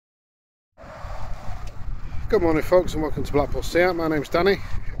Good morning folks, and welcome to Blackpool Seat. My name's Danny. Here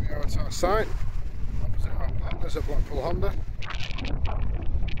we are at our site opposite our partners at Blackpool Honda.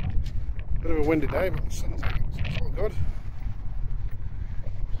 Bit of a windy day, but the sun's out, so it's all good.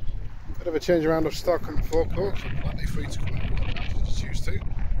 Bit of a change around of stock on the forecourt, so plenty free to come and look at if you choose to. You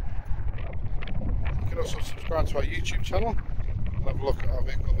can also subscribe to our YouTube channel and have a look at our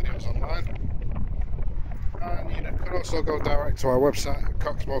vehicle videos online. And you can also go direct to our website at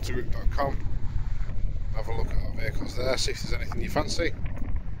coxmotorgroup.com. Have a look at our vehicles there, see if there's anything you fancy.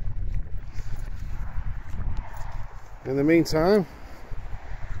 In the meantime,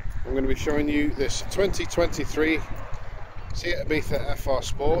 I'm going to be showing you this 2023 Seat Ibiza FR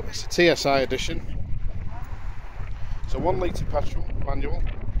Sport. It's a TSI edition. It's a 1 litre petrol manual,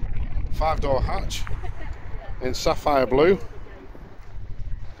 5-door hatch in sapphire blue.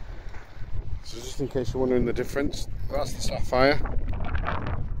 So just in case you're wondering the difference, that's the sapphire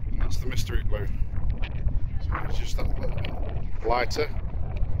and that's the mystery blue. It's just that little bit lighter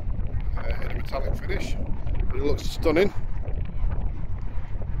in a metallic finish, but it looks stunning.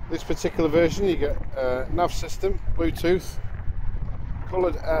 This particular version you get nav system, Bluetooth,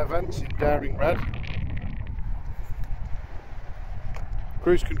 coloured air vents in daring red,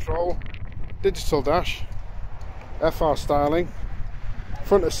 cruise control, digital dash, FR styling,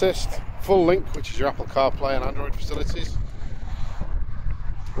 front assist, full link, which is your Apple CarPlay and Android facilities,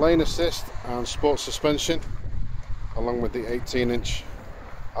 lane assist and sports suspension, along with the 18-inch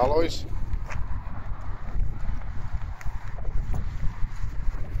alloys.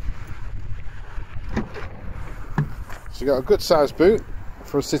 So you got a good sized boot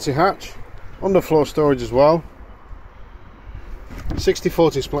for a city hatch, underfloor storage as well,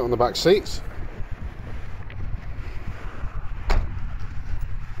 60/40 split on the back seats.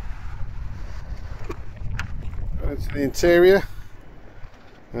 Into the interior,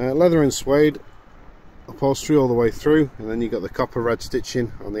 leather and suede upholstery all the way through, and then you've got the copper red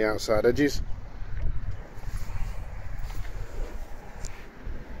stitching on the outside edges.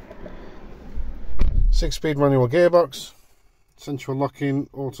 Six-speed manual gearbox, central locking,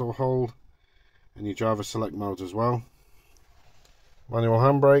 auto hold, and your driver select modes as well. Manual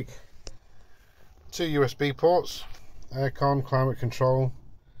handbrake, 2 USB ports, aircon, climate control,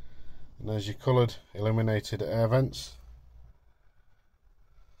 and there's your coloured illuminated air vents,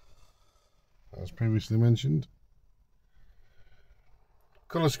 as previously mentioned.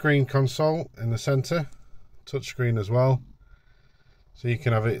 Colour screen console in the centre, touchscreen as well, so you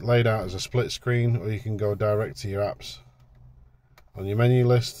can have it laid out as a split screen, or you can go direct to your apps. On your menu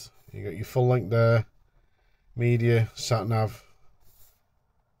list, you got your full length there, media, sat nav,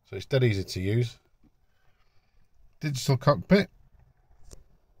 so it's dead easy to use. Digital cockpit.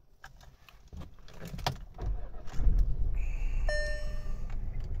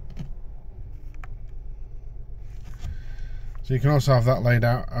 So you can also have that laid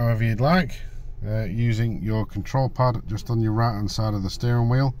out however you'd like, using your control pad just on your right hand side of the steering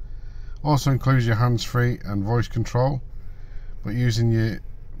wheel. Also includes your hands-free and voice control, but using your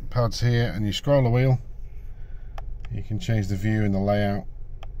pads here and your scroller wheel, you can change the view and the layout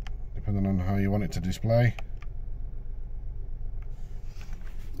depending on how you want it to display.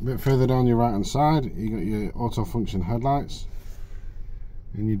 A bit further down your right hand side, you got your auto function headlights,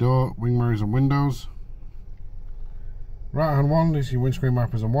 in your door, wing mirrors and windows. Right hand wand is your windscreen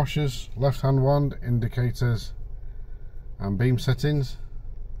wipers and washers, left hand wand, indicators and beam settings,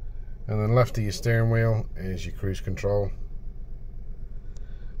 and then left of your steering wheel is your cruise control.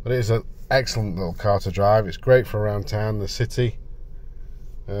 But it is an excellent little car to drive. It's great for around town. The city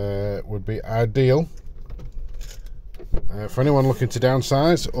would be ideal for anyone looking to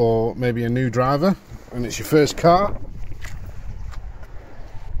downsize, or maybe a new driver and it's your first car,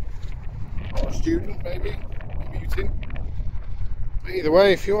 or a student maybe commuting. But either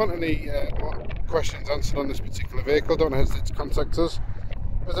way, if you want any questions answered on this particular vehicle, don't hesitate to contact us.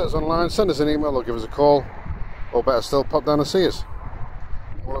 Visit us online, send us an email or give us a call, or better still, pop down and see us.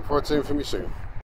 We'll look forward to hearing from you soon.